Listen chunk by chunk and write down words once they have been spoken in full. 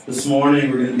This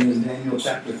morning we're going to be in Daniel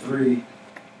chapter 3,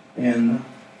 and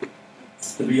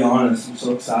to be honest, I'm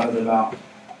so excited about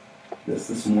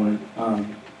this morning.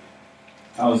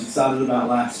 I was excited about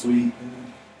last week,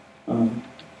 and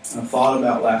I thought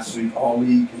about last week all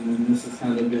week, and then this has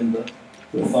kind of been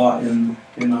the thought in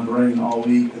my brain all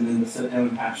week, and then to sit down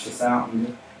and hash this out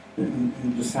and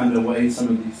just kind of weigh some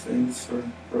of these things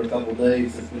for a couple of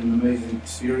days. It's been an amazing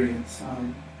experience.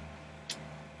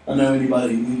 I know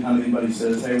anytime anybody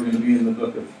says, hey, we're going to be in the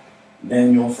book of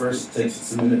Daniel first, it takes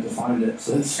us a minute to find it,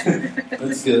 so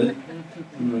that's good.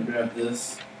 I'm going to grab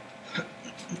this.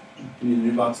 You need a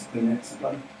new box of Kleenex,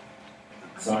 somebody?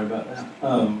 Sorry about that.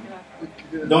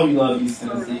 Don't you love East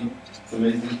Tennessee? It's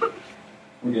amazing.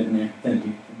 We're getting there. Thank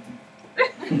you.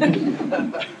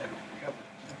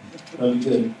 That'll be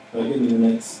good. That'll get me the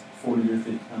next 40 or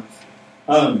 50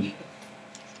 times.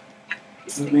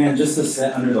 Man, just to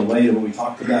set under the weight of what we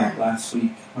talked about last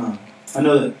week, I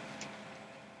know that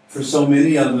for so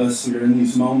many of us, we're in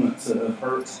these moments of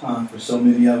hurt. For so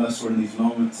many of us, we're in these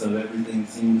moments of everything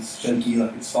seems shaky,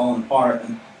 like it's falling apart.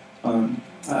 And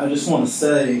I just want to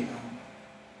say,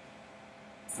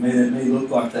 man, it may look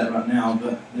like that right now,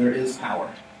 but there is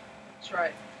power. That's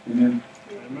right. Amen?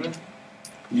 Amen.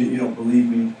 You don't believe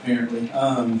me, apparently.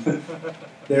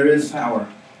 There is power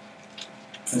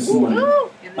this morning.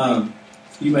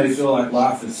 You may feel like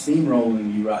life is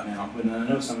steamrolling you right now, but I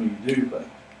know some of you do, but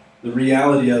the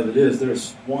reality of it is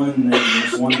there's one name,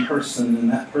 there's one person,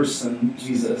 and that person,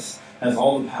 Jesus, has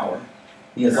all the power.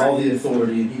 He has all the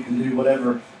authority, and he can do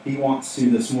whatever he wants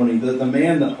to this morning. The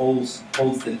man that holds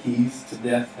the keys to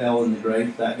death, hell, and the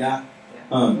grave, that guy,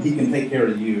 he can take care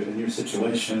of you and your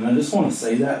situation. And I just want to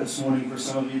say that this morning for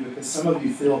some of you, because some of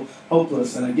you feel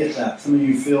hopeless, and I get that. Some of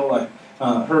you feel like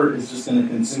hurt is just going to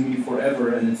consume you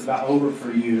forever, and it's about over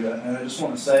for you. And I just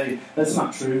want to say that's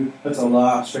not true. That's a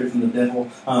lie straight from the devil.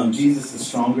 Jesus is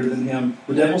stronger than him.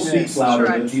 The devil speaks louder,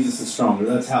 but Jesus is stronger.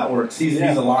 That's how it works. He's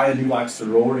a lion who likes to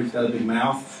roar. He's got a big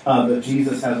mouth, but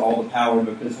Jesus has all the power,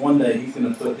 because one day he's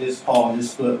going to put his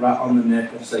foot right on the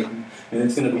neck of Satan, and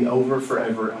it's going to be over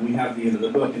forever, and we have the end of the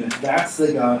book. And if that's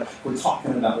the God we're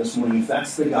talking about this morning, if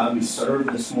that's the God we serve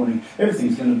this morning,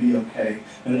 everything's going to be okay.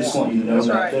 And I just want you to know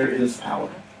that there is power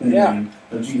in the name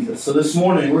of Jesus. So this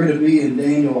morning we're going to be in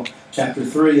Daniel chapter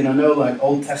 3, and I know like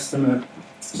Old Testament,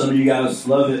 some of you guys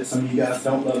love it, some of you guys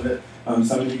don't love it,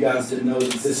 some of you guys didn't know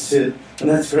it existed, and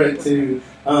that's great too.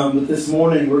 But this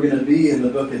morning we're going to be in the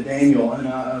book of Daniel, and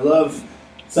I love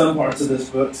some parts of this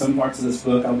book.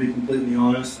 I'll be completely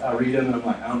honest, I read them and I'm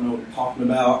like, I don't know what you're talking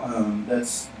about.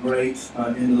 That's great,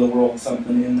 end of the world,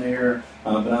 something in there,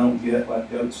 but I don't get like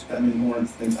goats, that many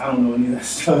horns, things. I don't know any of that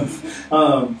stuff.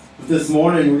 But this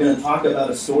morning we're going to talk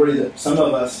about a story that some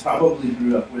of us probably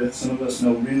grew up with, some of us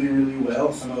know really, really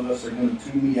well. Some of us are going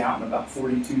to tune me out in about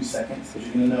 42 seconds, because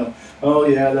you're going to know, oh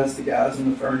yeah, that's the guys in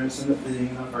the furnace and the thing,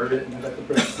 and I've heard it, and I got the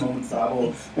Precious Moments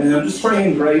Bible. And I'm just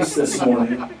praying grace this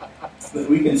morning that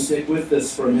we can stick with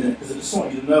this for a minute, because I just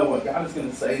want you to know what God is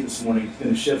going to say this morning is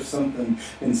going to shift something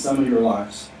in some of your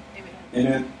lives.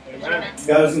 Amen. Amen.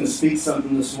 God is going to speak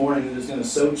something this morning that is going to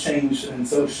so change and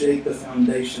so shake the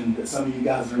foundation that some of you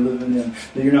guys are living in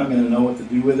that you're not going to know what to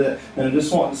do with it. And I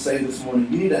just want to say this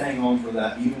morning, you need to hang on for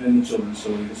that, even in the children's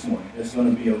story this morning. It's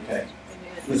going to be okay.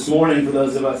 This morning, for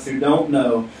those of us who don't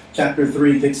know, chapter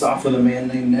 3 kicks off with a man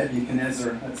named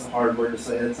Nebuchadnezzar. That's a hard word to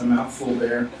say. It's a mouthful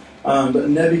there. But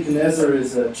Nebuchadnezzar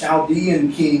is a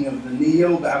Chaldean king of the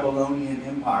Neo-Babylonian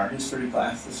Empire. History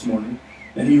class this morning.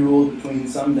 And he ruled between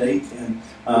some date in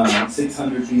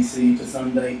 600 BC to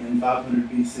some date in 500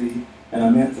 BC. And I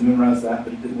meant to memorize that,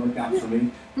 but it didn't work out for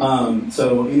me.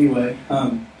 So anyway,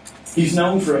 he's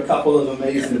known for a couple of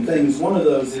amazing things. One of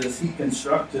those is he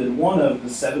constructed one of the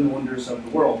 7 wonders of the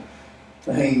world,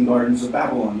 the Hanging Gardens of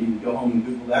Babylon. You can go home and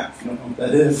Google that if you don't know what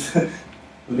that is.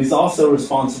 But he's also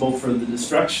responsible for the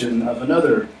destruction of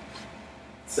another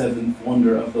 7th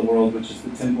wonder of the world, which is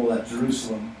the temple at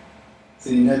Jerusalem.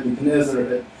 See,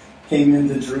 Nebuchadnezzar came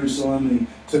into Jerusalem, and he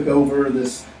took over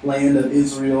this land of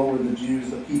Israel where the Jews,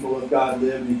 the people of God,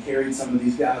 lived, and he carried some of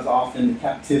these guys off into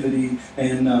captivity.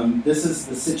 And this is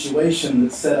the situation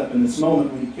that's set up in this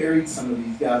moment. When he carried some of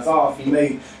these guys off, he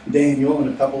made Daniel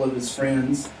and a couple of his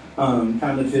friends kind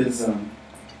of his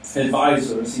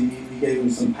advisors. He gave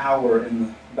them some power in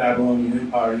the Babylonian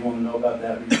Empire. You want to know about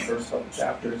that? Read the first couple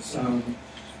chapters. I'm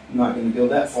not going to go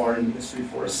that far into history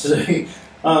for us today.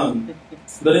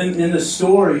 But in the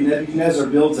story, Nebuchadnezzar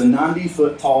builds a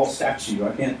 90-foot tall statue.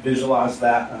 I can't visualize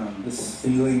that. This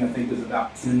ceiling, I think, is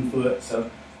about 10 foot. So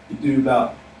you do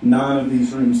about 9 of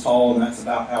these rooms tall, and that's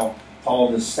about how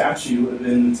tall this statue would have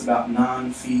been. It's about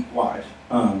 9 feet wide.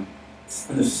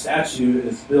 And the statue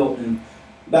is built in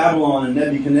Babylon, and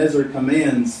Nebuchadnezzar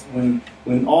commands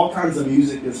when all kinds of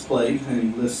music is played, and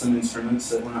he lists some instruments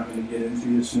that we're not going to get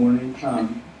into this morning.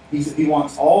 He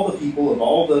wants all the people of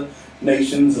all the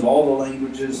nations, of all the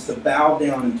languages, to bow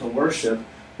down and to worship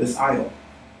this idol.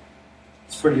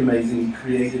 It's pretty amazing. He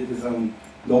created his own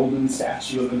golden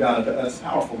statue of a god. That's a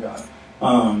powerful God.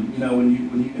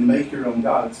 When you can make your own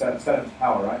God, it's got to have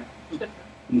power, right?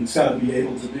 And it's got to be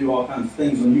able to do all kinds of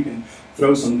things. When you can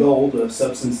throw some gold, a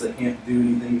substance that can't do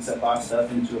anything except buy stuff,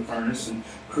 into a furnace and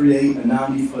create a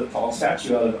 90-foot tall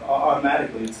statue out of it,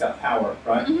 automatically it's got power,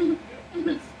 right?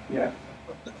 Yeah.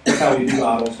 That's how we do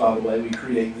idols, by the way. We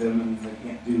create them and they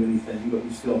can't do anything, but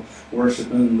we still worship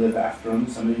them and live after them.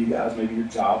 Some of you guys, maybe your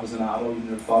job is an idol. You've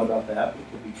never thought about that, but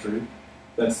it could be true.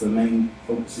 That's the main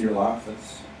focus of your life.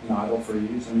 That's an idol for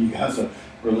you. Some of you guys, a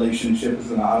relationship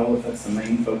is an idol. If that's the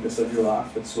main focus of your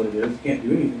life, that's what it is. It can't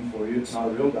do anything for you. It's not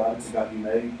a real God. It's a God you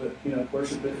made. But,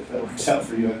 worship it if that works out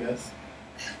for you, I guess.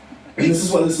 And this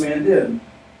is what this man did.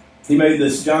 He made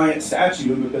this giant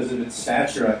statue because of its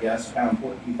stature, I guess, or how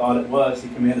important he thought it was. He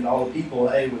commanded all the people,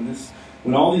 hey,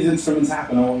 when all these instruments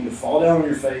happen, I want you to fall down on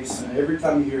your face, and every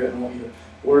time you hear it, I want you to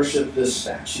worship this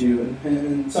statue.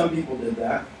 And some people did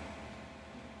that.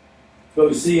 But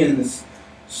we see in this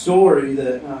story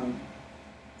that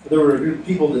there were a group of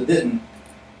people that didn't.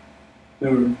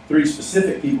 There were 3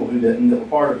 specific people who didn't, that were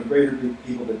part of a greater group of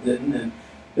people that didn't. And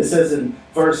it says in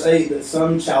verse 8 that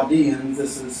some Chaldeans,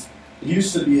 it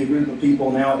used to be a group of people,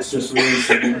 now it's just really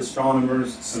some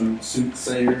astronomers, some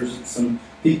soothsayers, some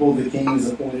people the king has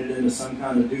appointed into some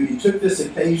kind of duty, took this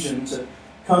occasion to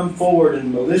come forward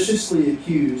and maliciously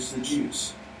accuse the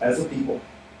Jews as a people.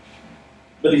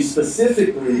 But they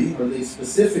specifically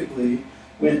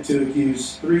went to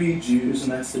accuse 3 Jews,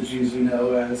 and that's the Jews we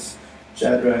know as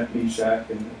Shadrach, Meshach,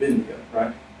 and Abednego,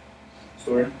 right?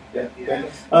 Story? Yeah. Okay.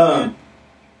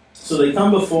 So they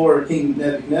come before King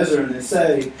Nebuchadnezzar and they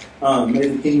say, may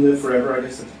the king live forever. I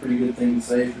guess that's a pretty good thing to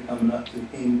say if you're coming up to the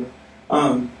king.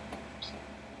 But,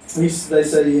 they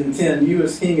say in 10, you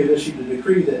as king have issued a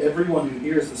decree that everyone who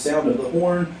hears the sound of the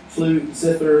horn, flute,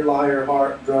 zither, lyre,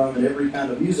 harp, drum, and every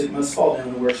kind of music must fall down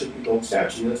and worship the gold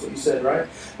statue. That's what you said, right?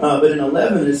 But in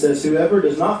 11 it says, whoever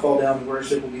does not fall down and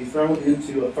worship will be thrown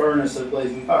into a furnace of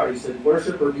blazing fire. He said,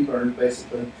 worship or be burned,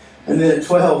 basically. And then at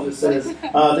 12 it says,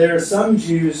 there are some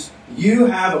Jews you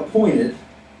have appointed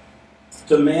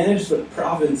to manage the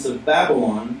province of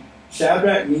Babylon,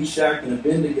 Shadrach, Meshach, and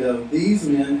Abednego. These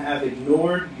men have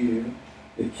ignored you,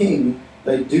 the king.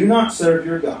 They do not serve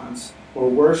your gods or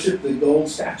worship the gold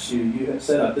statue you have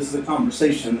set up. This is a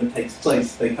conversation that takes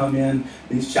place. They come in,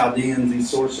 these Chaldeans, these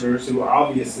sorcerers, who are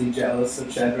obviously jealous of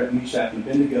Shadrach, Meshach, and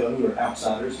Abednego, who are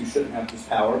outsiders, who shouldn't have this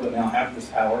power, but now have this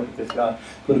power because God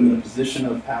put them in a position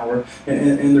of power.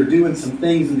 And they're doing some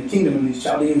things in the kingdom, and these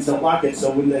Chaldeans don't like it.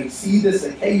 So when they see this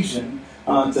occasion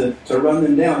to run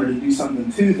them down or to do something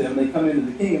to them, they come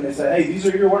into the king and they say, hey, these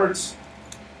are your words.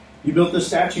 You built this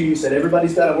statue, you said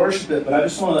everybody's got to worship it, but I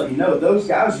just want to let you know, those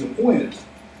guys you appointed,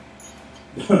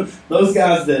 those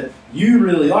guys that you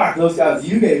really like, those guys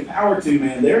you gave power to,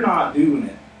 man, they're not doing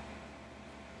it.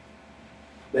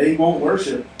 They won't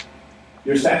worship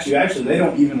your statue. Actually, they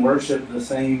don't even worship the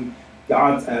same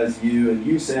gods as you, and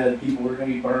you said people were going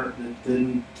to be burnt that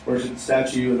didn't worship the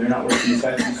statue, and they're not worshiping the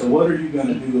statue, so what are you going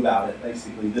to do about it,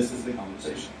 basically? This is the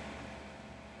conversation.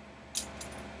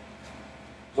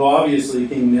 So obviously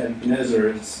King Nebuchadnezzar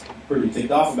is pretty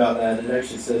ticked off about that. It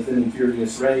actually says then in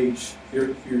furious rage,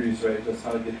 that's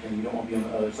not a good thing. You don't want to be on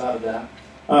the other side of that.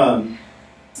 And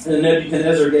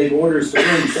Nebuchadnezzar gave orders to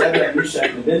bring Shadrach, Meshach,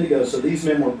 and Abednego. So these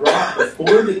men were brought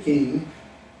before the king,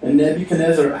 and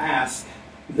Nebuchadnezzar asked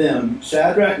them,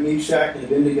 Shadrach, Meshach, and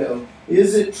Abednego,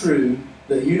 is it true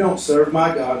that you don't serve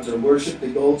my gods or worship the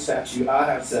gold statue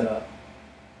I have set up?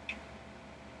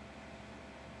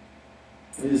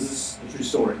 Is this a true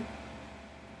story?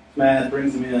 Mad,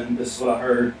 brings him in. This is what I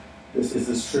heard. Is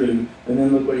this true? And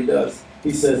then look what he does. He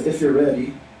says, if you're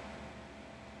ready,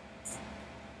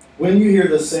 when you hear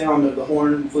the sound of the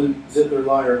horn, flute, zither,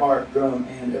 lyre, harp, drum,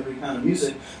 and every kind of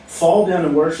music, fall down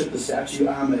and worship the statue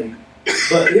I made.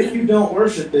 But if you don't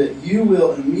worship it, you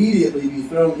will immediately be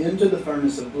thrown into the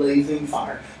furnace of blazing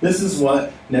fire. This is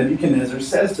what Nebuchadnezzar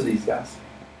says to these guys.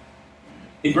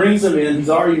 He brings them in. He's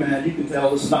already mad. You can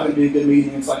tell this is not going to be a good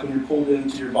meeting. It's like when you're pulled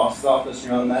into your boss's office,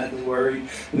 you're automatically worried,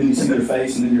 and then you see their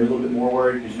face, and then you're a little bit more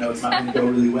worried because you know it's not going to go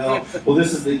really well. Well,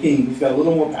 this is the king. He's got a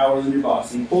little more power than your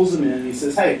boss. And he pulls them in, and he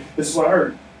says, hey, this is what I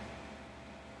heard.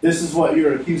 This is what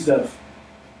you're accused of.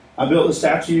 I built a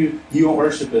statue. You won't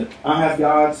worship it. I have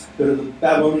gods that are the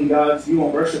Babylonian gods. You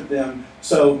won't worship them.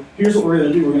 So here's what we're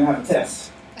going to do. We're going to have a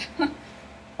test.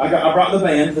 I brought the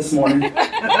band this morning.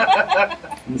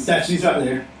 And the statue's right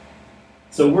there.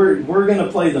 So we're going to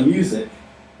play the music.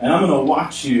 And I'm going to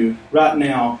watch you right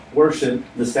now worship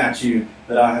the statue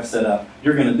that I have set up.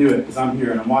 You're going to do it because I'm here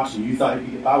and I'm watching you. You thought you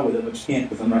could get by with it, but you can't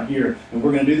because I'm right here. And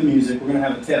we're going to do the music. We're going to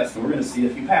have a test. And we're going to see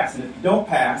if you pass. And if you don't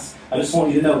pass, I just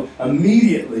want you to know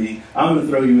immediately I'm going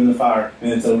to throw you in the fire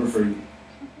and it's over for you.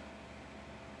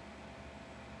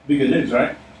 Be good news,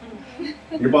 right?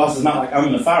 Your boss is not like, I'm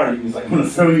going to fire you. He's like, I'm going to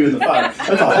throw you in the fire.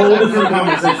 That's a whole different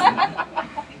conversation.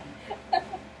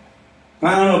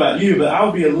 I don't know about you, but I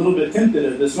would be a little bit tempted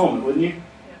at this moment, wouldn't you?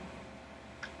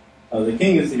 The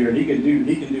king is here, and he can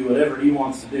do whatever he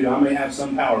wants to do. I may have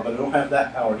some power, but I don't have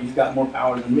that power. He's got more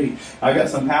power than me. I got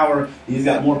some power, he's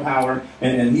got more power,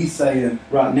 and he's saying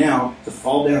right now to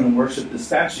fall down and worship this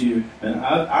statue, and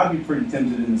I'd be pretty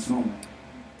tempted in this moment.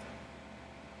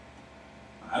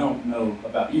 I don't know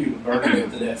about you, but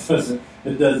burning to death doesn't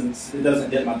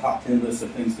hit my top 10 list of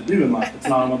things to do in life. It's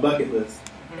not on my bucket list.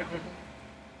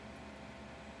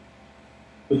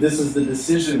 But this is the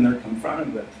decision they're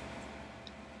confronted with.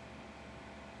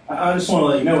 I just want to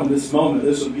let you know in this moment,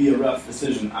 this would be a rough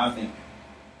decision, I think.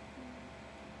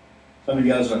 Some of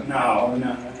you guys are like, no.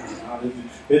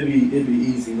 It'd be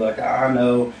easy. Like, I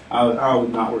know I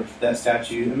would not worship that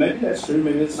statue. And maybe that's true,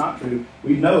 maybe it's not true.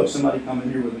 We know if somebody come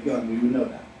in here with a gun, we would know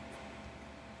that.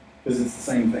 Because it's the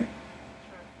same thing.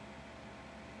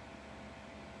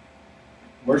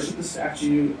 Worship the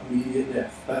statue, immediate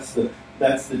death.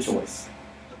 That's the choice.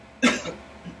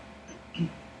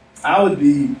 I would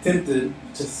be tempted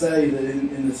to say that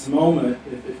in this moment,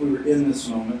 if we were in this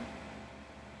moment,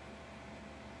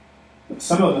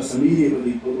 some of us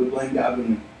immediately would blame God with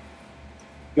me.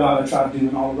 God, I tried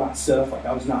doing all the right stuff, like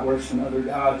I was not worshiping other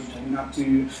gods, you told me not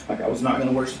to, like I was not going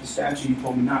to worship the statue, you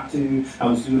told me not to, I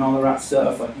was doing all the right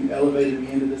stuff, like you elevated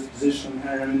me into this position, and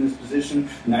now I'm in this position,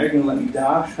 and now you're going to let me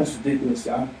die? That's ridiculous,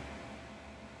 God.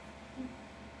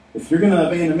 If you're going to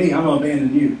abandon me, I'm going to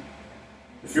abandon you.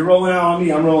 If you're rolling out on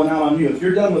me, I'm rolling out on you. If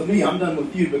you're done with me, I'm done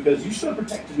with you because you should have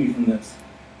protected me from this.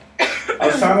 I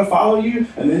was trying to follow you,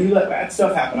 and then you let bad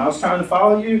stuff happen. I was trying to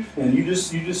follow you, and you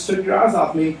just took your eyes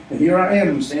off me, and here I am.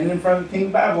 I'm standing in front of the king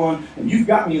of Babylon, and you've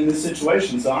got me in this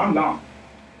situation, so I'm gone.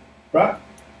 Right?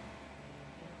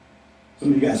 Some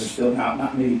of you guys are still,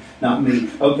 not me.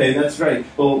 Okay, that's great.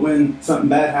 Well, when something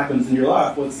bad happens in your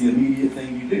life, what's the immediate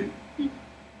thing you do?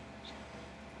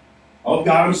 Oh,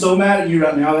 God, I'm so mad at you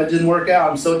right now. That didn't work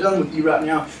out. I'm so done with you right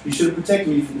now. You should have protected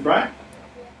me from, right?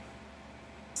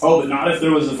 Oh, but not if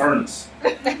there was a furnace.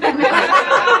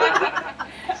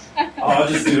 I'll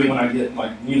just do it when I get,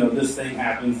 this thing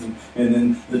happens and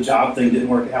then the job thing didn't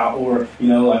work out. Or, you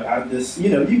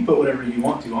put whatever you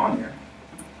want to on here.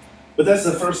 But that's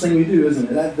the first thing we do, isn't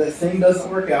it? That thing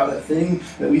doesn't work out. That thing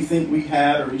that we think we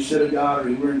had or we should have got or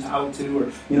we were entitled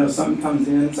to or, something comes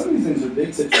in. Some of these things are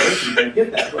big situations. I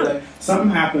get that. But something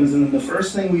happens and then the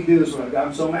first thing we do is we're like, God,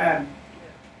 I'm so mad.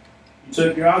 You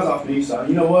took your eyes off me. So,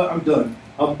 you know what? I'm done.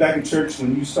 I'll be back in church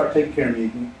when you start taking care of me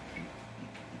again.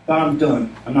 God, I'm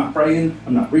done. I'm not praying.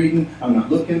 I'm not reading. I'm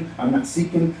not looking. I'm not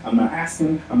seeking. I'm not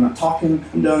asking. I'm not talking.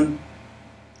 I'm done.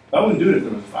 I wouldn't do it if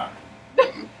there was a fire.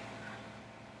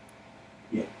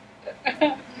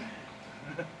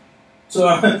 So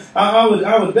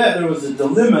I would bet there was a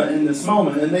dilemma in this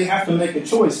moment, and they have to make a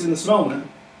choice in this moment.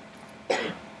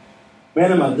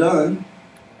 Man, am I done?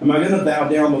 Am I going to bow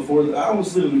down before? I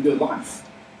was living a good life.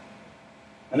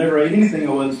 I never ate anything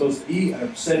I wasn't supposed to eat. I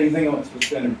never said anything I wasn't supposed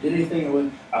to. I never did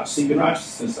anything I was seeking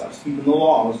righteousness. I was keeping the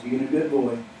law. I was being a good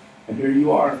boy. And here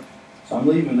you are. So I'm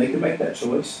leaving. They can make that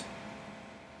choice.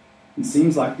 It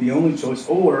seems like the only choice.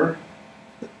 Or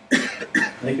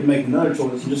they can make another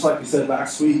choice. And just like we said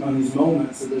last week on these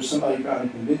moments, that there's somebody trying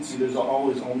to convince you there's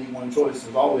always only one choice.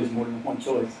 There's always more than one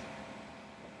choice.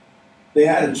 They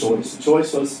had a choice. The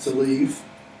choice was to leave.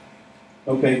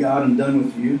 Okay, God, I'm done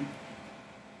with you.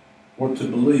 Or to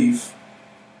believe,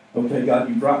 okay, God,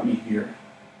 you brought me here.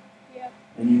 Yep.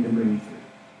 And you can bring me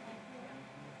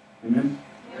through. Amen?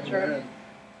 That's right.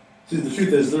 See, the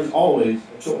truth is, there's always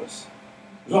a choice.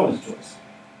 There's always a choice.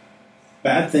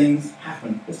 Bad things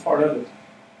happen. It's part of it.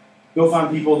 Go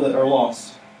find people that are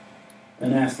lost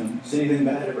and ask them, does anything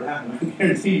bad ever happen? I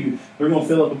guarantee you, they're going to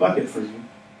fill up a bucket for you.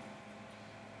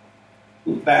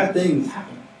 Bad things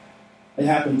happen. They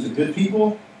happen to good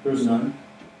people. There's none.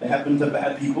 They happen to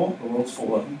bad people. The world's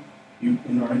full of them. You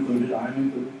are included. I am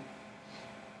included.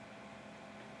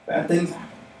 Bad things happen.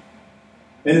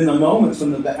 And in the moments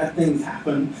when the bad things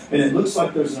happen, and it looks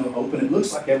like there's no hope, and it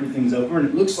looks like everything's over, and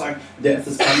it looks like death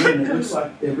is coming, and it looks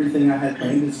like everything I had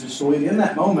planned is destroyed, in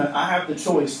that moment, I have the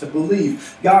choice to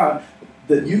believe, God,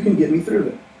 that you can get me through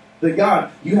it. That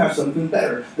God, you have something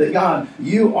better. That God,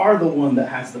 you are the one that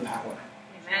has the power.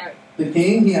 Amen. The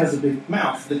king, he has a big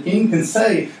mouth. The king can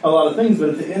say a lot of things, but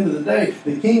at the end of the day,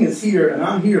 the king is here and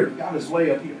I'm here, but God is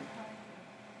way up here.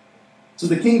 So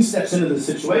the king steps into the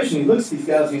situation. He looks at these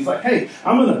guys and he's like, hey,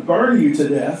 I'm going to burn you to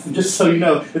death. And just so you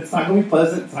know, it's not going to be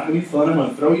pleasant. It's not going to be fun. I'm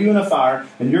going to throw you in a fire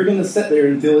and you're going to sit there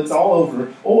until it's all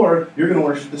over, or you're going to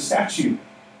worship the statue.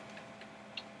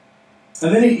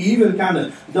 And then he even kind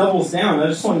of doubles down. I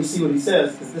just want you to see what he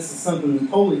says, because this is something that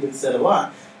totally gets said a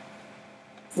lot.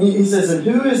 He says, and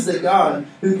who is the God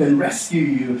who can rescue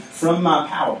you from my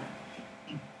power?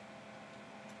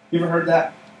 You ever heard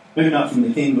that? Maybe not from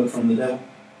the king, but from the devil.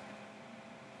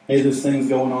 Hey, there's things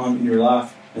going on in your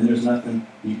life, and there's nothing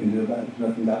you can do about it. There's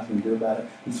nothing God can do about it.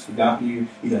 He's forgotten you.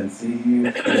 He doesn't see you.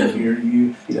 He doesn't hear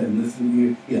you. He doesn't listen to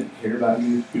you. He doesn't care about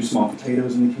you. You're small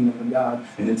potatoes in the kingdom of God,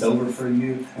 and it's over for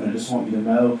you. And I just want you to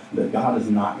know that God is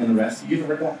not going to rescue you. You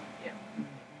ever heard that?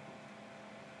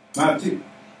 Yeah. I have too.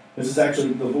 This is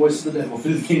actually the voice of the devil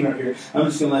through the king right here. I'm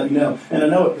just going to let you know. And I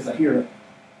know it because I hear it.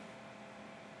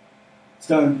 It's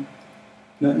done.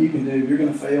 Nothing you can do. You're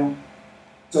going to fail.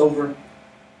 It's over.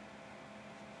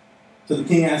 So the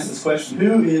king asks this question,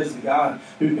 who is the God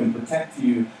who can protect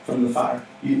you from the fire?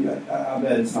 I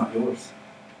bet it's not yours.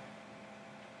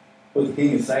 What the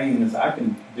king is saying is, I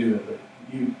can do it, but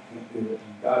you can't do it.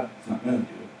 And God's not going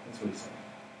to do it. That's what he's saying.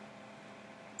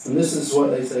 And this is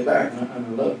what they say back, and I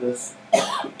love this.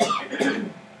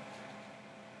 It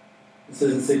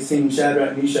says in 16,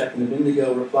 Shadrach, Meshach, and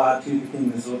Abednego replied to the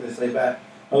king. This is what they say back.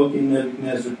 O King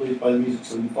Nebuchadnezzar, please play the music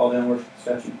so we can fall down and worship the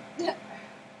statue.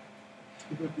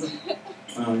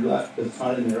 You're laughing because it's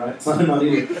not in there, right? It's not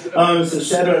either. It says,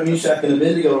 Shadrach, Meshach, and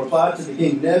Abednego replied to the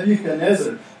king,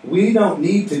 Nebuchadnezzar, we don't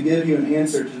need to give you an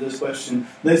answer to this question.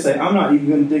 They say, I'm not even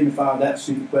going to dignify that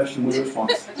stupid question with a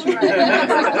response. That's right.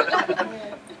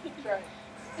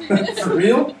 That's right. For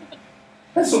real?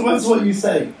 That's what you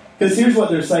say. Because here's what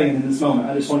they're saying in this moment.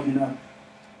 I just want you to know.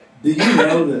 Do you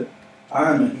know that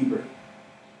I'm a Hebrew?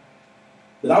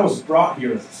 That I was brought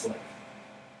here as a slave.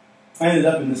 I ended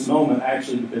up in this moment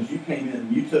actually because you came in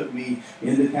and you took me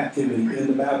into captivity,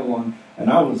 into Babylon, and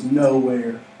I was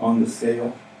nowhere on the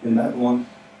scale in Babylon.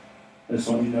 I just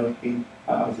want you to know, King,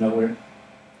 I was nowhere.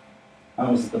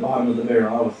 I was at the bottom of the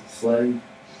barrel. I was a slave,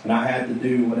 and I had to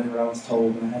do whatever I was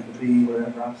told, and I had to be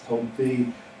wherever I was told to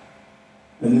be.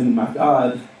 And then my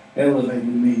God elevated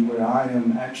me where I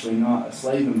am actually not a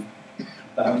slave in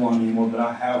Babylon anymore, but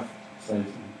I have slaves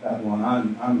in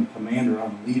Babylon. I'm a commander.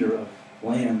 I'm a leader of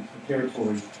land,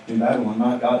 territory in Babylon.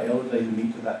 My God elevated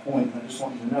me to that point. And I just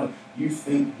want you to know, you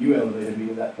think you elevated me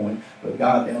to that point, but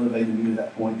God elevated me to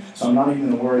that point. So I'm not even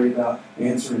going to worry about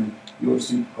answering your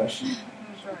stupid question.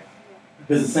 That's right.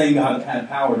 Because the same God that had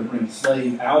power to bring a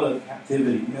slave out of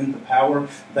captivity into power,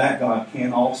 that God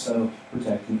can also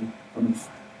protect me from the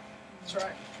fire. That's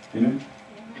right. Amen?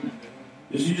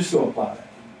 You just go apply that.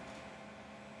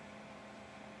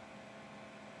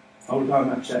 Oh, we're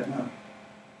talking about Chet now.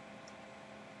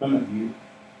 None of you.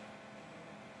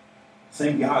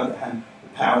 Same God that had the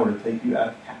power to take you out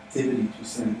of captivity to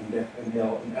sin and death and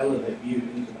hell and elevate you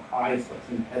into the highest place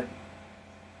in heaven.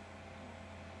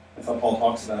 That's how Paul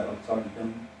talks about it, like talking to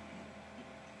them.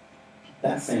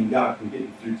 That same God can get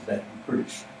you through today, I'm pretty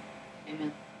sure.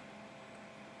 Amen.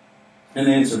 And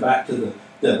they answer back to the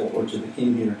devil or to the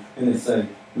king here, and they say,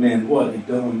 man, what a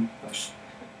dumb question.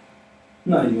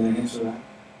 I'm not even going to answer that.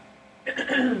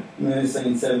 And then they say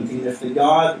in 17, if the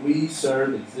God we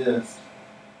serve exists,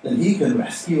 then he can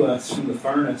rescue us from the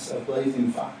furnace of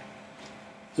blazing fire.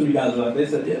 Some of you guys are like, they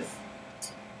said if.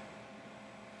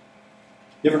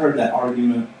 You ever heard that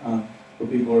argument where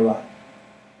people are like,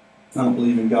 I don't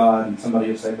believe in God, and somebody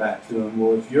will say back to them,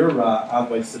 well, if you're right, I've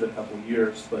wasted a couple of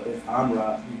years, but if I'm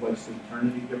right, you've wasted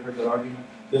eternity. You ever heard that argument?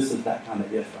 This is that kind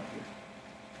of if right here.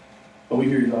 But we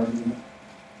hear your argument.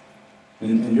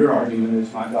 And your argument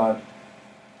is, my God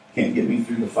can't get me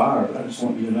through the fire, but I just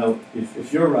want you to know,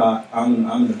 if you're right, I'm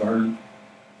going to burn.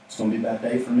 It's going to be a bad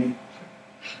day for me.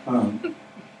 But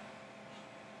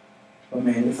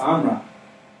man, if I'm right,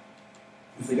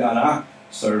 if the God I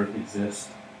serve exists,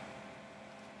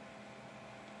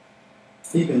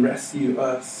 he can rescue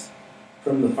us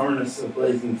from the furnace of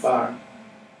blazing fire.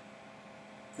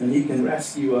 And he can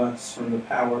rescue us from the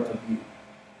power of you.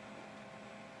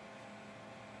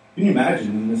 Can you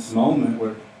imagine in this moment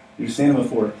where you're standing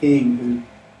before a king who,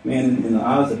 man, in the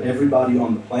eyes of everybody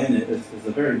on the planet is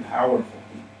a very powerful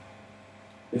king.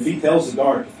 If he tells the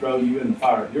guard to throw you in the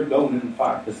fire, you're going in the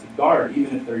fire. Because the guard,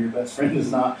 even if they're your best friend,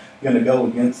 is not going to go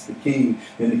against the king.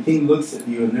 And the king looks at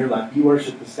you and they're like, you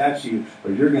worship the statue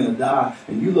or you're going to die.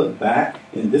 And you look back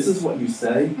and this is what you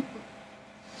say.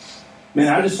 Man,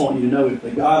 I just want you to know if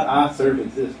the God I serve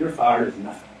exists, your fire is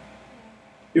nothing.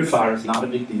 Your fire is not a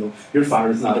big deal. Your fire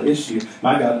is not an issue.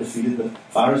 My God defeated the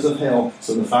fires of hell,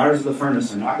 so the fires of the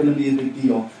furnace are not going to be a big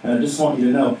deal. And I just want you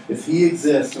to know, if He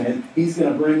exists, man, He's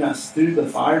going to bring us through the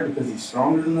fire because He's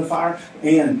stronger than the fire.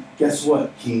 And guess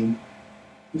what, King?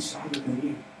 He's stronger than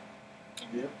you.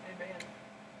 Amen.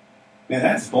 Man,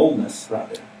 that's boldness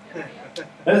right there. Yeah.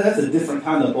 That's a different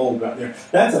kind of bold right there.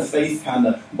 That's a faith kind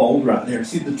of bold right there.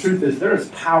 See, the truth is there is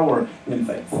power in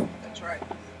faith. That's right.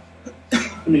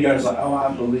 And you guys are like, oh,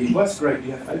 I believe. Well, that's great.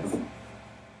 You have faith.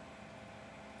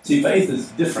 See, faith is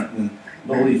different than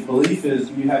belief. Belief is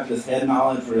you have this head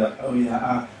knowledge where you're like, oh,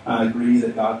 yeah, I agree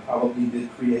that God probably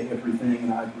did create everything,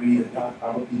 and I agree that God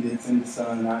probably did send His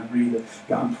Son, and I agree that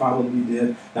God probably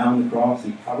did die on the cross,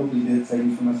 He probably did save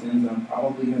me from my sins, and I'm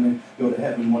probably going to go to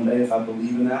heaven one day if I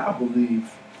believe in that. I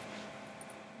believe.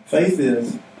 Faith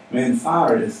is, man,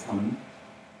 fire is coming.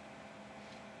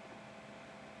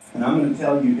 And I'm going to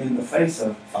tell you, in the face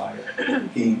of fire,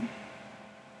 King,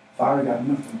 fire got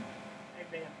nothing.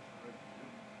 Amen.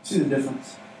 See the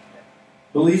difference?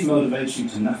 Belief motivates you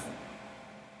to nothing.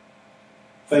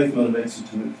 Faith motivates you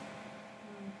to move.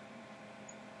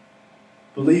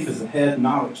 Belief is a head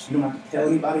knowledge. You don't have to tell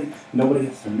anybody. Nobody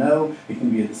has to know. It can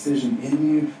be a decision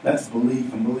in you. That's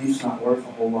belief, and belief's not worth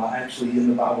a whole lot. Actually, in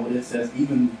the Bible, it says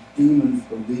even demons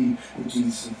believe that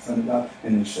Jesus is the Son of God,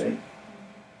 and they shake.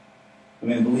 I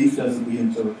mean, belief doesn't lead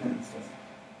into repentance, does it?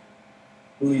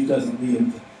 Belief doesn't lead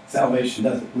into salvation,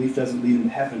 does it? Belief doesn't lead into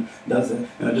heaven, does it?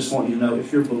 And I just want you to know,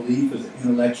 if your belief is an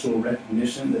intellectual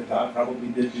recognition that God probably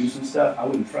did do some stuff, I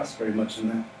wouldn't trust very much in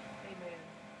that. Amen.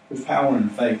 There's power in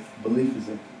faith. Belief is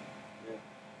empty.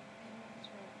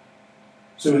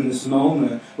 So in this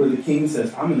moment where the king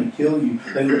says, I'm going to kill you,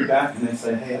 they look back and they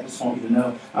say, hey, I just want you to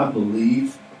know, I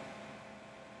believe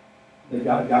that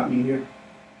God got me here.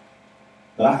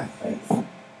 But I have faith that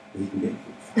He can get me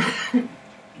through the fire.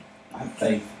 I have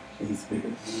faith that He's bigger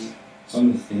than me. So I'm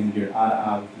going to stand here eye to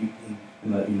eye with you, King,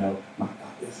 and let you know my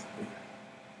God is bigger.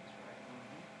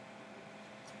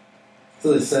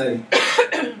 So they say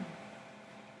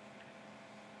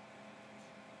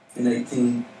in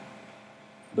 18,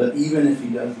 but even if He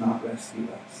does not rescue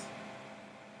us,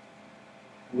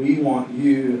 we want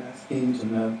you as King to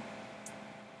know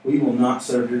we will not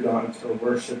serve your gods or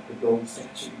worship the gold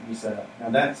statue you set up. Now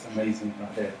that's amazing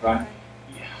right there, right?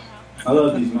 Yeah. I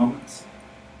love these moments.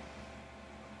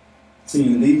 See,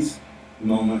 in these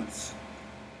moments,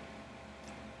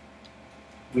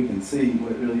 we can see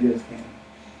what it really is, can't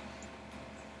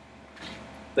we?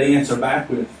 They answer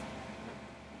back with,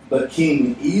 but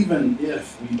King, even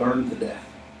if we burn to death,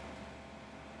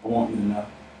 I want you to know,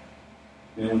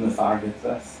 when the fire hits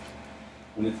us,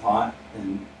 when it's hot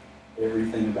and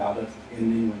everything about us is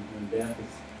ending, when death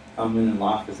is coming and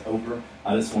life is over,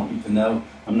 I just want you to know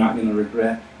I'm not going to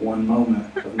regret one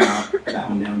moment of not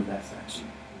bowing down to that statue.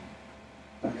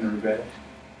 I'm not going to regret it.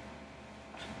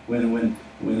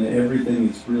 When everything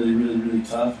is really, really, really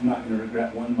tough, I'm not going to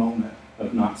regret one moment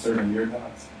of not serving your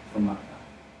gods from my God.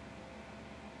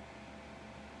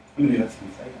 How many of us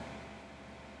can say that?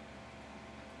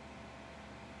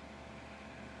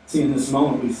 See, in this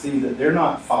moment, we see that they're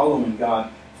not following God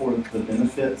for the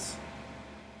benefits.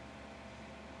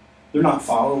 They're not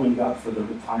following God for the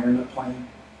retirement plan.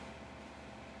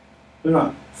 They're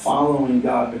not following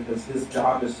God because His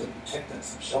job is to protect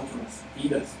us and shelter us,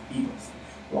 feed us, keep us,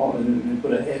 and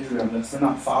put a hedge around us. They're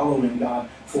not following God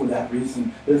for that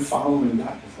reason. They're following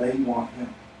God because they want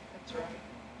Him. That's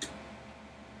right.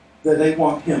 That they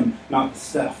want Him, not the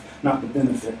stuff, not the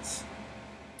benefits.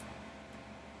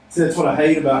 See, that's what I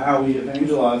hate about how we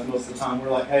evangelize most of the time. We're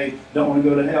like, hey, don't want to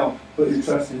go to hell, put your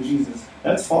trust in Jesus.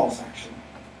 That's false, actually.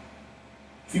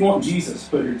 If you want Jesus,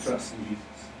 put your trust in Jesus.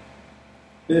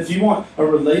 If you want a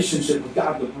relationship with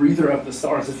God, the breather of the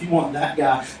stars, if you want that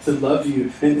guy to love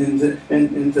you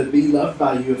and to be loved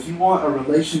by you, if you want a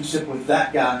relationship with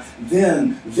that guy,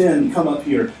 then come up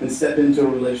here and step into a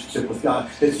relationship with God.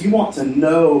 If you want to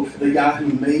know the guy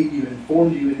who made you and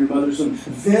formed you in your mother's womb,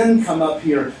 then come up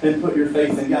here and put your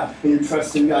faith in God and your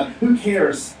trust in God. Who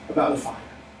cares about the fire?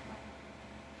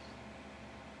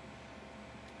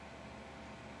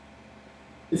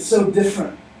 It's so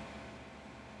different.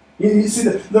 You see,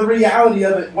 the reality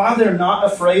of it, why they're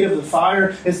not afraid of the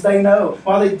fire is they know.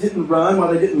 Why they didn't run,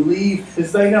 why they didn't leave,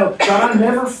 is they know. God, I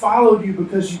never followed you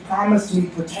because you promised me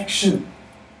protection.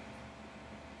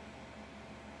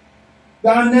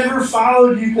 God, I never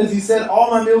followed you because you said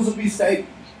all my meals will be steak.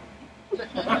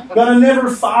 God, I never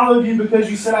followed you because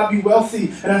you said I'd be wealthy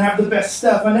and I'd have the best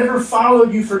stuff. I never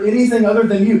followed you for anything other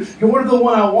than you. You're the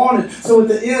one I wanted. So at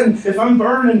the end, if I'm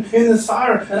burning in this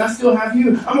fire and I still have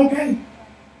you, I'm okay.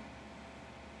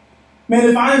 Man,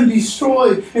 if I am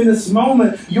destroyed in this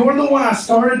moment, you're the one I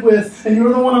started with and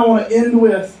you're the one I want to end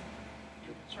with.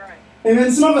 That's right.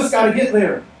 Amen. Some of us got to get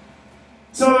there.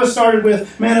 Some of us started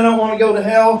with, man, I don't want to go to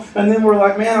hell. And then we're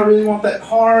like, man, I really want that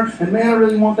car. And man, I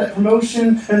really want that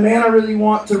promotion. And man, I really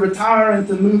want to retire and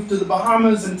to move to the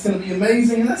Bahamas. And it's going to be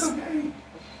amazing. And that's okay.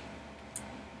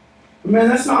 But man,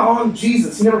 that's not on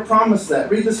Jesus. He never promised that.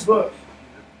 Read this book.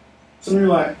 Some of you are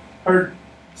like, heard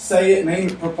say it, name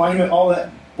it, proclaim it, all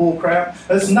that bull crap.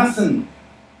 That's nothing.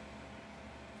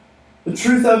 The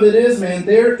truth of it is, man,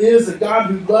 there is a God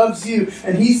who loves you.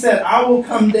 And he said, I will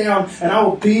come down and I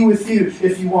will be with you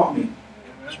if you want me.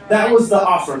 That was the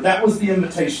offer. That was the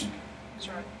invitation.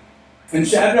 And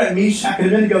Shadrach, Meshach, and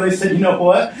Abednego, they said, you know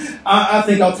what? I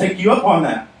think I'll take you up on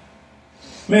that.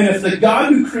 Man, if the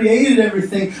God who created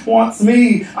everything wants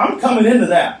me, I'm coming into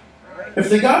that. If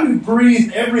the God who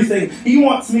breathed everything, he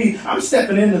wants me, I'm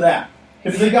stepping into that.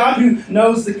 If the God who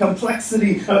knows the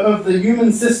complexity of the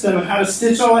human system and how to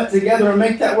stitch all that together and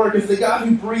make that work, if the God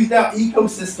who breathed out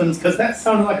ecosystems, because that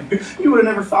sounded like you would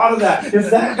have never thought of that. If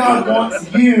that God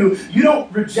wants you, you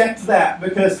don't reject that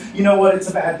because, you know what, it's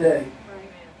a bad day.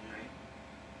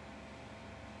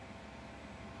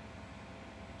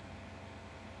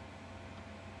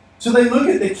 So they look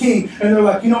at the king and they're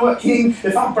like, you know what, king,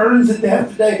 if I burn to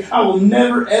death today, I will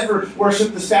never, ever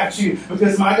worship the statue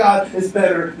because my God is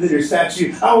better than your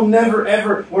statue. I will never,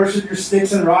 ever worship your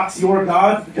sticks and rocks, your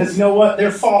God, because you know what,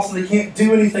 they're false and they can't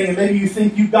do anything. And maybe you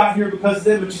think you got here because of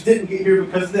them, but you didn't get here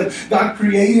because of them. God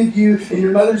created you in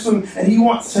your mother's womb and he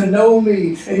wants to know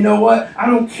me. And you know what, I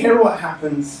don't care what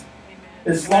happens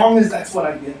as long as that's what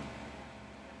I get.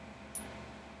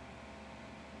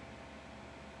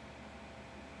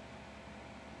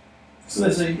 So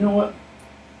they say, you know what?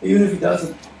 Even if he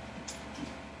doesn't,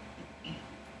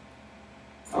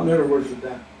 I'll never worship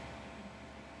that.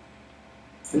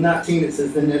 In 19 it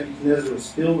says, then Nebuchadnezzar was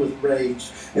filled with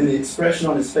rage, and the expression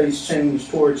on his face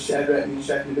changed towards Shadrach,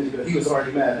 Meshach, and Abednego. He was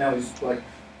already mad. Now he's like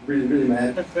really, really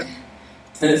mad.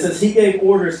 And it says he gave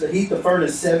orders to heat the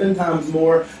furnace 7 times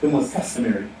more than was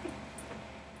customary.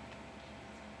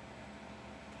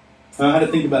 I had to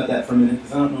think about that for a minute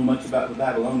because I don't know much about the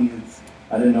Babylonians.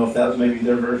 I didn't know if that was maybe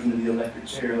their version of the electric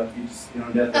chair, like you just,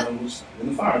 death row was in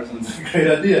the fire. Sounds like a great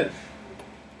idea.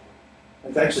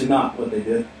 That's actually not what they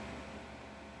did.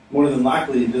 More than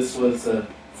likely, this was a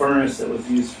furnace that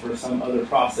was used for some other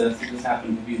process. It just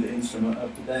happened to be the instrument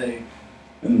of the day.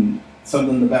 And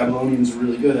something the Babylonians were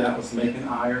really good at was making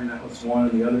iron. That was one.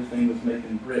 And the other thing was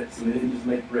making bricks. And they didn't just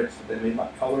make bricks, but they made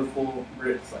like colorful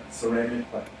bricks, like ceramic.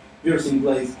 Like, have you ever seen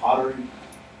glazed pottery?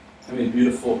 I mean,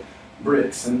 beautiful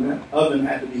bricks, and that oven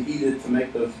had to be heated to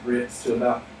make those bricks to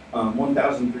about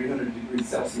 1,300 degrees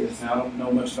Celsius. Now, I don't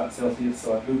know much about Celsius,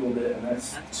 so I Googled it, and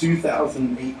that's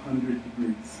 2,800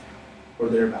 degrees, or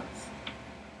thereabouts.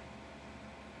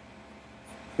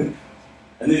 And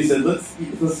then he said, let's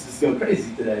just go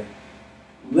crazy today.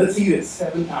 Let's heat it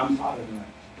 7 times hotter than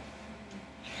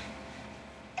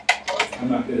that. I'm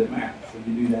not good at math, so if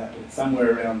you do that, it's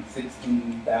somewhere around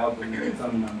 16,000 and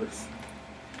some numbers.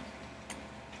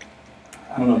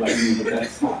 I don't know about you, but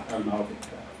that's hot. I don't know about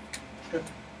that.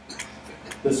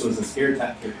 This was a scare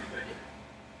tactic.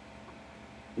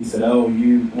 He said, oh,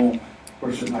 you won't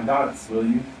worship my gods, will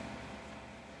you?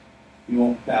 You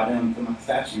won't bow down to my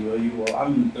statue, will you? Well,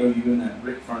 I'm going to throw you in that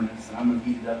brick furnace, and I'm going to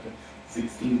heat it up to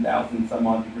 16,000 some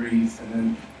odd degrees, and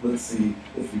then let's see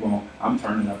if you won't. I'm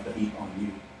turning up the heat on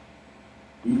you.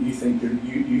 You think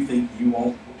you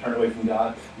won't turn away from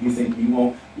God? You think you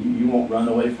won't run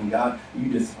away from God?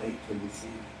 You just wait till you see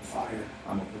the fire.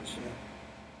 I'm gonna put you in.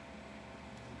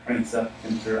 Cranks up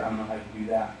temperature. I don't know how you do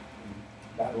that.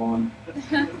 Babylon.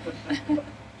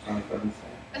 Trying to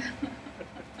say.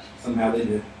 Somehow they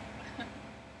did.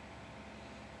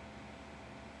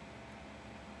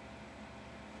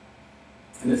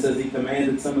 And it says he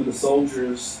commanded some of the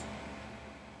soldiers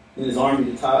in his army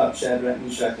to tie up Shadrach,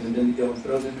 Meshach, and Abednego and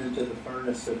throw them into the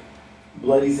furnace of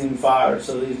blazing fire.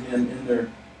 So these men in their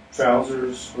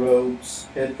trousers, robes,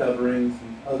 head coverings,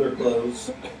 and other clothes,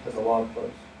 that's a lot of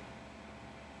clothes,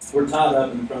 were tied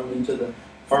up and thrown into the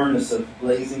furnace of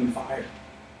blazing fire.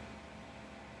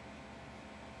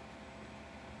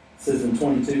 It says in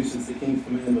 22, since the king's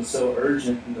command was so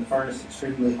urgent and the furnace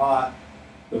extremely hot,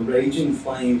 the raging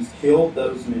flames killed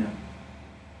those men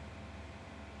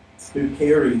who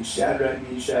carried Shadrach,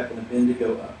 Meshach, and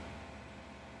Abednego up.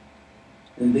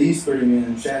 And these three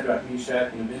men, Shadrach,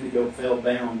 Meshach, and Abednego, fell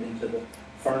bound into the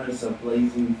furnace of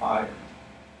blazing fire.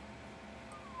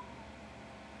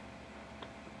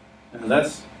 Now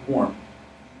that's warm.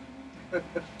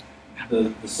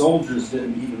 The soldiers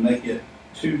didn't even make it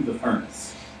to the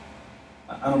furnace.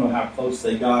 I don't know how close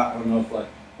they got. I don't know if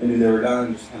maybe they were down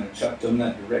and just kind of chucked them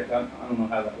that direct. I don't know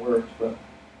how that worked, but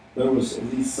there was at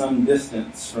least some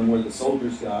distance from where the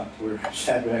soldiers got to where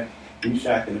Shadrach,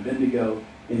 Meshach, and Abednego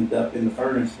ended up in the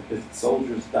furnace because the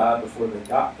soldiers died before they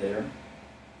got there.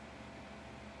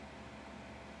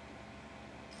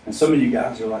 And some of you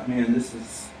guys are like, man,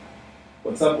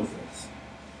 what's up with this?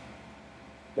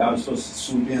 God was supposed to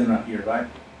swoop in right here, right?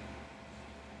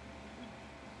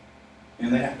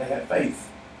 And they had faith.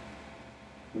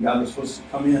 And God was supposed to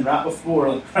come in right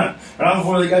before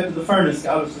they got to the furnace.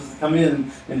 God was supposed to come in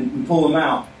and pull them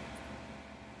out.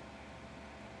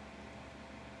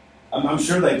 I'm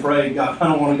sure they prayed, God, I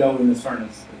don't want to go in this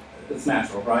furnace. It's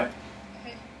natural, right?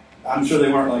 I'm sure they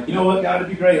weren't like, you know what, God, it'd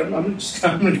be great. I'm going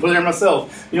to go there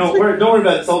myself. Don't worry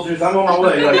about it, soldiers. I'm on my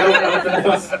way.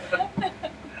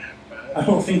 I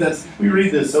don't think that's, we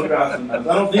read this so dry sometimes.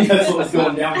 I don't think that's what was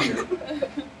going down here.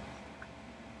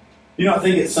 You don't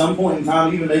think at some point in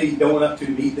time, even maybe going up to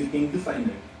meet the king, this ain't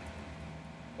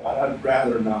new. I'd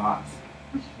rather not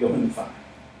go in the fire.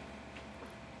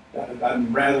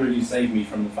 I'd rather you save me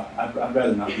from the fire. I'd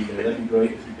rather not be there. That'd be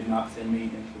great if you could not send me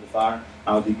into the fire.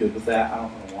 I would be good with that. I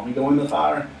don't want to go in the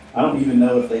fire. I don't even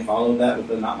know if they followed that with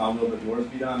the not my will but yours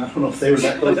be done. I don't know if they were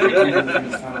that close to the king. They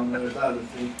was kind of on the other side of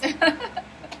the sea.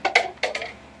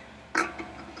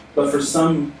 But for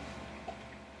some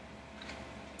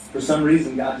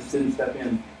reason, God just didn't step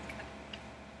in.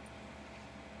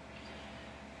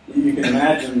 You can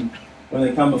imagine when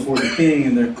they come before the king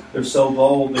and they're so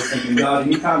bold, they're thinking, God,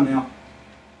 anytime now.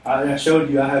 I showed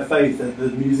you I have faith that the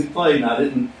music played, and I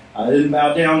didn't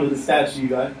bow down to the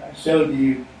statue. I showed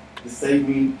you to save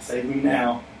me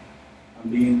now. I'm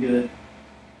being good.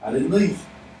 I didn't leave.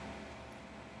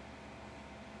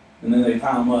 And then they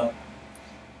tie him up.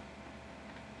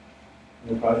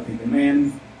 And they're probably thinking,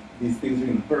 man, these things are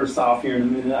going to burst off here in a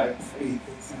minute. I have faith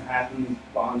it's going to happen. These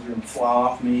bonds are going to fly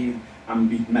off me. I'm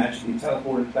going to be magically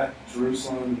teleported back to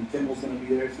Jerusalem. The temple's going to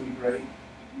be there. It's going to be great.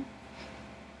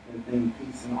 Everything,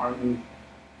 peace and harmony.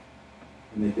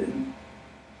 And they didn't.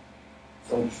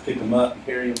 Soldiers pick them up and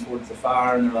carry them towards the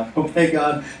fire. And they're like, okay,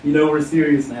 God, we're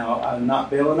serious now. I'm not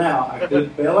bailing out. I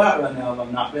could bail out right now, but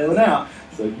I'm not bailing out.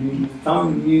 So you need to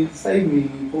come. You need to save me.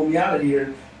 You pull me out of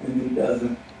here. And then he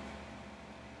doesn't.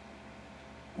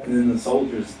 And then the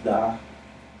soldiers die.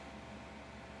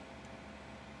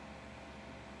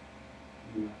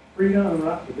 Freedom,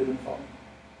 right? But they didn't fall.